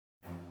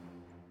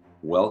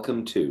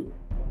Welcome to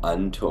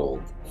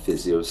Untold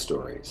Physio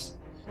Stories,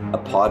 a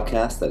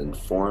podcast that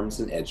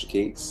informs and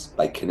educates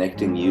by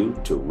connecting you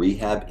to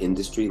rehab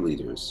industry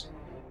leaders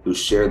who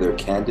share their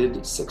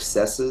candid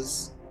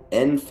successes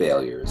and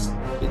failures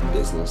in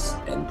business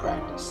and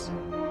practice.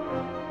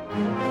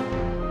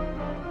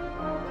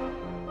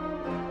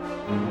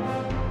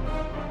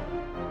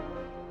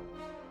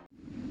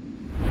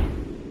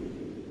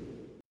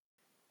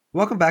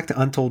 Welcome back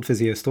to Untold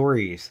Physio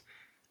Stories.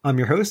 I'm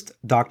your host,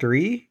 Dr.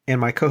 E, and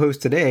my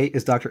co-host today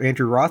is Dr.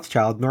 Andrew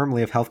Rothschild,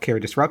 normally of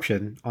Healthcare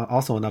Disruption,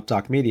 also on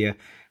UpDoc Media.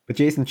 But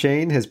Jason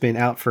Shane has been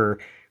out for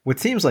what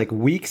seems like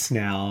weeks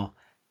now,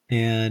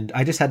 and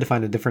I just had to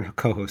find a different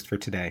co-host for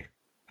today.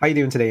 How you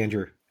doing today,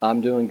 Andrew?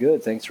 I'm doing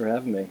good. Thanks for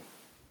having me.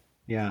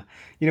 Yeah.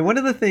 One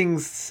of the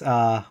things,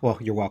 well,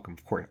 you're welcome,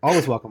 of course.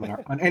 Always welcome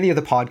on any of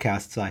the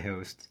podcasts I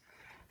host.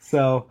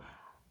 So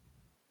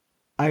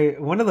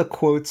one of the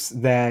quotes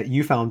that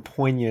you found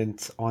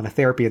poignant on a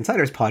Therapy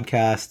Insiders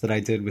podcast that I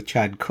did with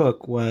Chad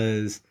Cook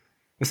was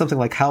something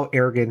like, how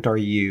arrogant are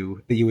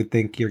you that you would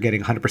think you're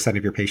getting 100%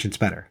 of your patients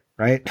better,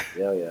 right?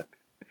 Yeah.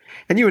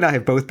 And you and I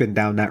have both been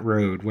down that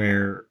road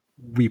where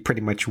we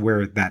pretty much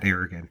were that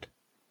arrogant.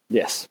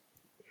 Yes.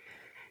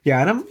 Yeah,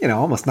 and I'm,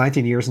 almost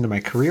 19 years into my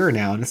career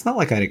now, and it's not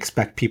like I'd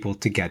expect people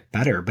to get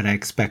better, but I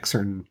expect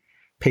certain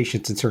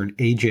patients in certain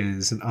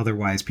ages and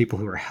otherwise people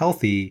who are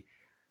healthy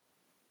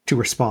to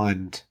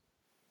respond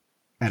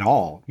at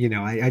all.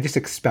 I just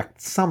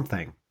expect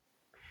something.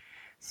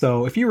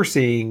 So if you were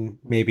seeing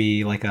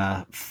maybe like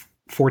a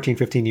 14,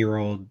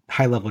 15-year-old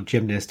high-level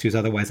gymnast who's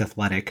otherwise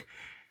athletic,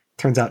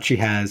 turns out she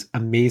has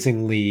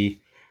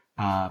amazingly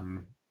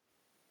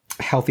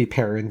healthy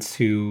parents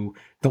who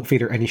don't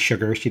feed her any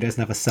sugar. She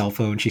doesn't have a cell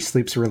phone. She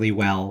sleeps really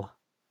well.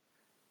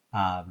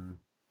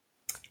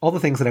 All the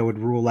things that I would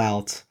rule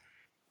out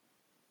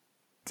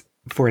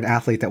for an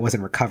athlete that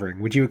wasn't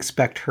recovering. Would you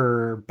expect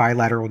her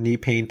bilateral knee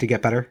pain to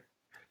get better?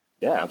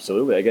 Yeah,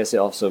 absolutely. I guess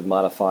also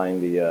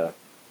modifying the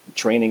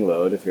training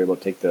load, if you're able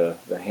to take the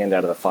hand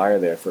out of the fire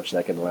there for a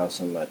second, allow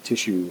some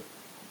tissue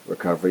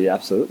recovery.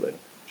 Absolutely.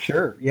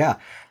 Sure. Yeah.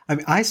 I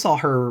mean,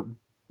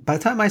 by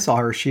the time I saw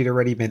her, she'd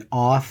already been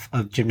off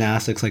of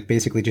gymnastics, like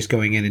basically just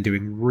going in and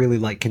doing really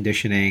light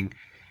conditioning,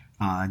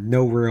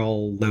 no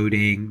real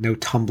loading, no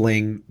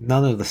tumbling,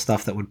 none of the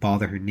stuff that would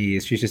bother her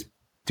knees. She's just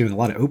doing a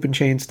lot of open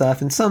chain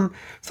stuff and some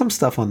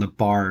stuff on the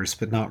bars,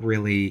 but not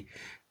really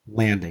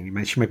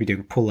landing. She might be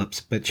doing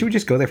pull-ups, but she would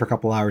just go there for a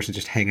couple hours and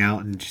just hang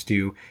out and just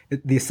do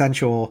the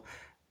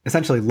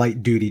essentially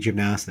light duty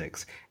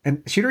gymnastics.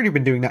 And she'd already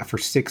been doing that for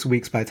 6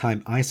 weeks by the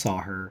time I saw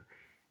her.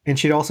 And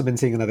she'd also been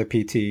seeing another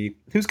PT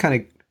who's kind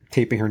of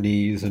taping her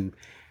knees and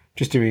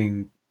just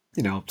doing,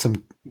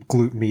 some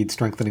glute med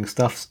strengthening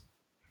stuff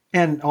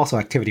and also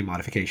activity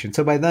modification.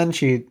 So by then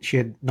she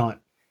had not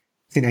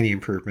seen any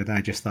improvement. I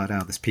just thought,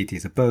 oh, this PT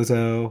is a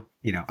bozo.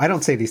 I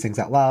don't say these things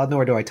out loud,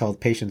 nor do I tell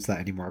patients that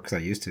anymore because I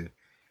used to.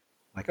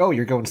 Like, oh,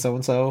 you're going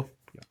so-and-so?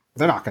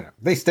 They're not going to.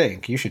 They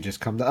stink. You should just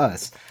come to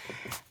us.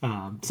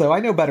 So I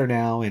know better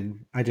now,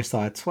 and I just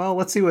thought, well,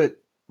 let's see what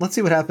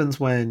happens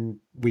when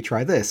we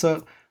try this.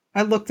 So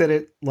I looked at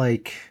it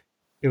like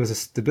it was a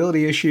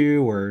stability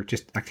issue or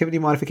just activity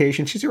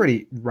modification. She's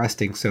already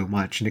resting so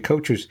much, and the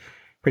coach was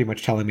pretty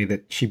much telling me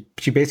that she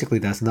basically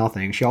does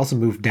nothing. She also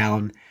moved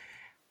down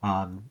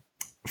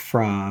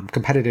from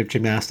competitive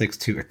gymnastics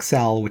to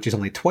Excel, which is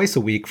only twice a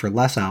week for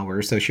less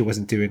hours. So she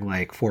wasn't doing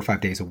like 4 or 5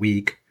 days a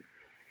week.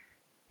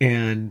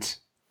 And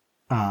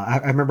I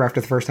remember after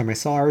the first time I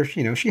saw her,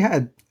 she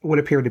had what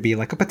appeared to be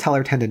like a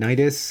patellar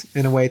tendonitis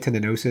in a way,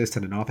 tendinosis,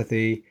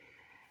 tendinopathy,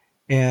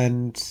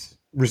 and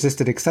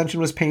resisted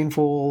extension was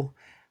painful.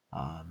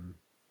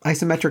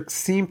 Isometrics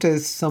seemed to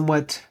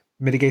somewhat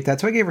mitigate that.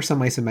 So I gave her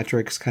some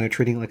isometrics, kind of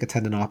treating it like a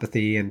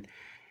tendinopathy. And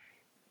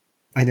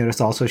I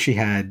noticed also she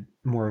had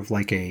more of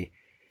like a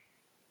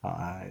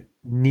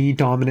knee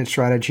dominant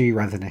strategy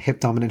rather than a hip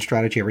dominant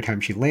strategy every time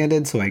she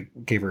landed. So I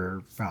gave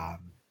her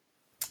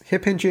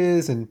hip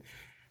hinges, and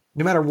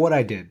no matter what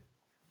I did,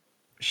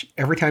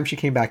 every time she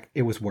came back,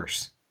 it was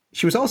worse.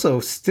 She was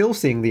also still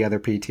seeing the other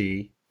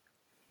PT,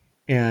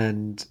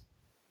 and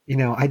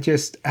it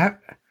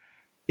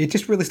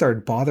just really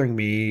started bothering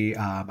me.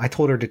 I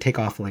told her to take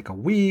off like a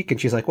week, and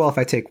she's like, well, if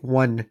I take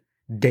 1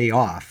 day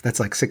off, that's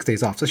like 6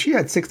 days off. So she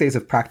had 6 days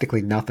of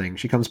practically nothing.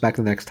 She comes back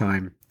the next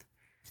time,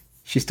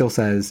 she still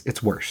says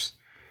it's worse.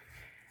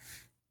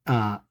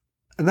 And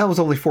that was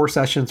only 4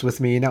 sessions with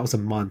me, and that was a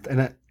month.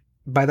 And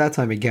by that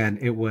time, again,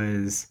 it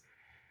was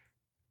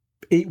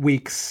 8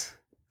 weeks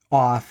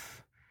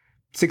off,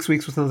 6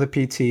 weeks with another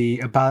PT,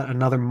 about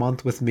another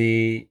month with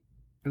me.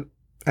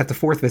 At the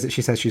 4th visit,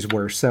 she says she's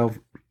worse. So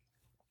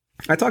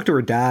I talked to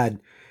her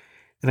dad,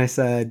 and I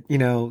said,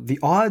 the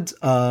odds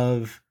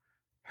of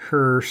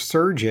her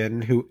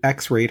surgeon who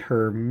x-rayed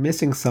her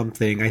missing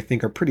something, I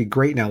think, are pretty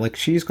great now. Like,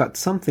 she's got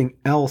something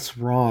else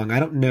wrong. I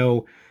don't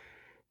know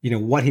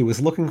what he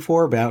was looking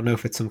for, but I don't know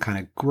if it's some kind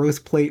of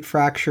growth plate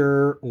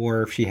fracture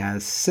or if she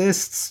has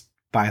cysts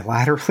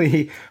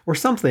bilaterally or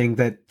something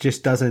that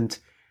just doesn't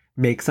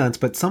make sense.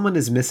 But someone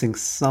is missing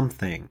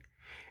something.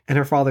 And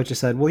her father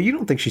just said, well, you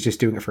don't think she's just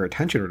doing it for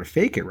attention or to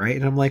fake it, right?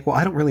 And I'm like, well,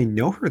 I don't really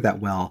know her that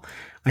well.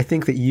 I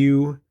think that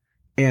you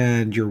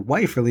and your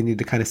wife really need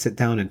to kind of sit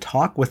down and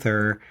talk with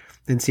her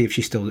and see if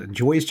she still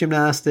enjoys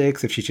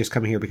gymnastics, if she's just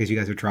coming here because you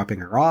guys are dropping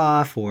her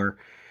off, or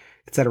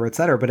et cetera, et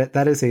cetera. But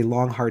that is a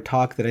long, hard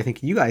talk that I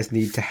think you guys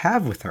need to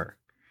have with her.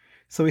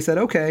 So we said,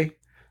 okay.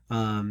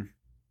 And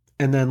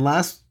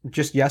then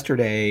just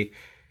yesterday,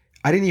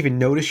 I didn't even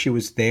notice she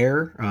was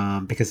there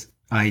because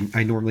I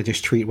normally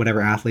just treat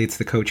whatever athletes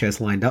the coach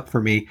has lined up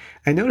for me.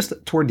 I noticed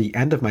toward the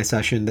end of my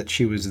session that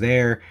she was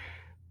there.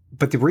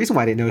 But the reason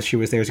why I didn't notice she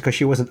was there is because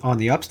she wasn't on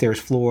the upstairs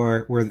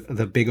floor where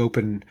the big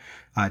open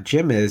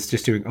gym is,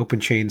 just doing open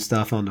chain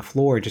stuff on the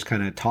floor, just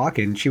kind of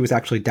talking. She was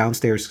actually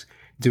downstairs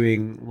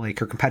doing like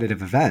her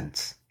competitive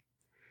events.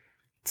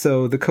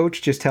 So the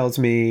coach just tells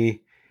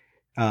me,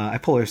 I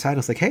pull her aside. And I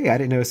was like, hey, I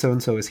didn't know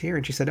so-and-so was here.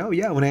 And she said, oh,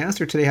 yeah, when I asked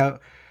her today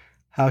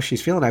how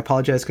she's feeling, I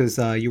apologize because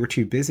you were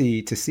too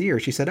busy to see her.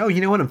 She said, oh,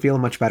 you know what? I'm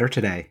feeling much better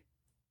today.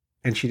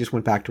 And she just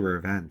went back to her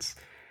events.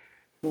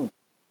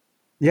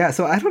 Yeah,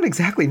 so I don't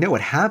exactly know what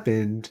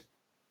happened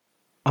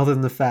other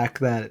than the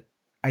fact that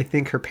I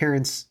think her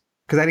parents,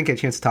 because I didn't get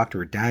a chance to talk to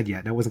her dad yet,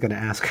 and I wasn't going to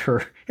ask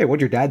her, hey,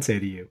 what'd your dad say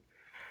to you?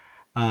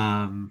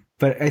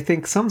 But I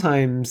think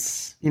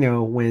sometimes,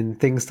 when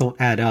things don't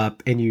add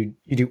up and you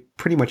do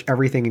pretty much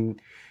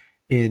everything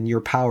in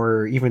your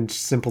power, even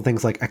simple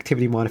things like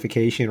activity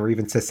modification or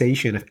even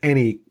cessation of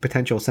any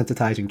potential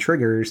sensitizing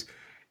triggers,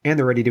 and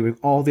they're already doing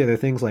all the other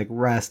things like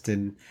rest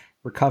and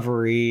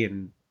recovery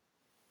and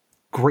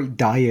great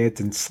diet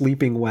and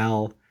sleeping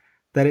well,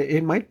 that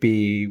it might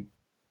be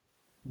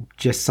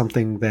just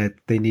something that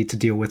they need to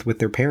deal with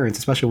their parents,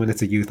 especially when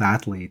it's a youth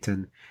athlete.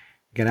 And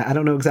again, I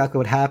don't know exactly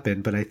what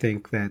happened, but I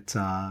think that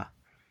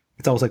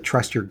it's always like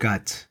trust your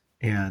gut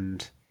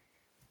and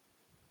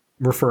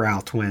refer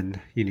out when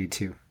you need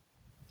to.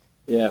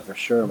 Yeah, for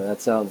sure. I mean,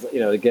 that sounds,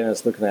 again,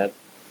 it's looking at,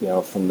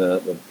 from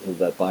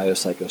that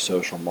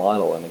biopsychosocial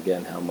model, and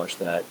again, how much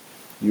that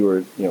you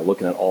were,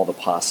 looking at all the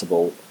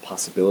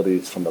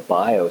possibilities from the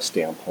bio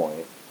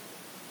standpoint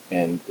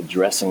and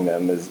addressing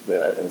them and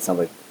it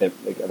sounds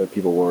like other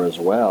people were as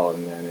well.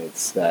 And then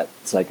it's that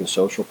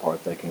psychosocial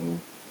part that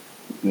can,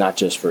 not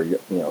just for,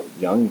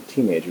 young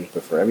teenagers,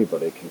 but for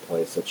everybody, can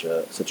play such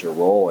a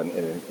role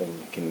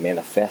and can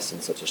manifest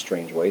in such a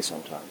strange way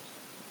sometimes.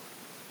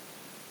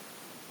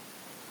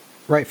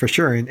 Right, for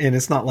sure. And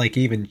it's not like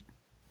even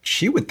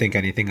she would think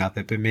anything of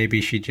it, but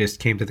maybe she just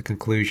came to the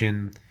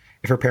conclusion,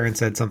 if her parents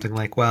said something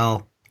like,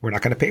 well, we're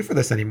not going to pay for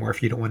this anymore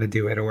if you don't want to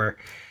do it. Or,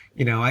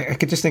 I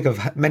could just think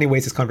of many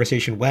ways this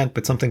conversation went,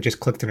 but something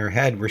just clicked in her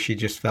head where she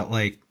just felt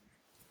like,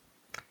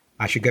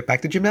 I should get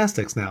back to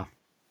gymnastics now.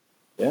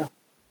 Yeah.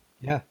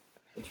 Yeah.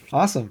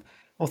 Awesome.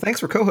 Well,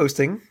 thanks for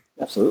co-hosting.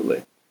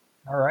 Absolutely.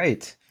 All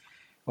right.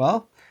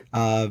 Well,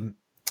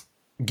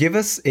 give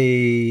us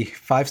a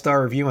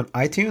 5-star review on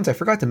iTunes. I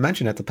forgot to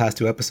mention it the past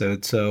 2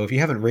 episodes. So if you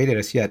haven't rated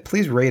us yet,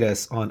 please rate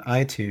us on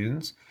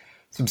iTunes.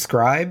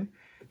 Subscribe.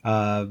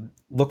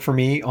 Look for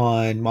me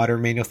on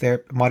Modern Manual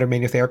Therapy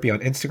on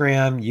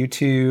Instagram,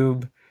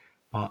 YouTube,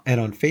 and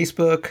on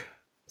Facebook.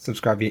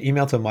 Subscribe via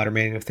email to Modern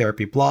Manual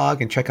Therapy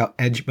blog, and check out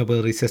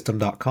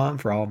edgemobilitysystem.com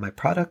for all of my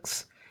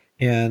products.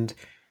 And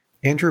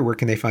Andrew, where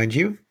can they find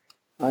you?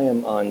 I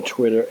am on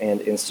Twitter and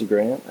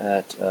Instagram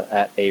at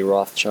a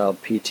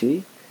Rothschild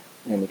PT.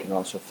 And you can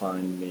also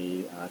find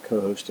me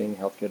co-hosting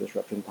Healthcare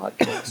Disruption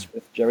Podcast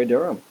with Jerry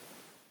Durham.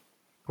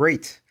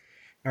 Great.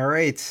 All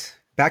right.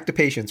 Back to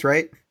patients,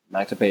 right?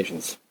 Back to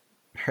patients.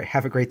 All right.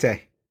 Have a great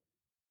day.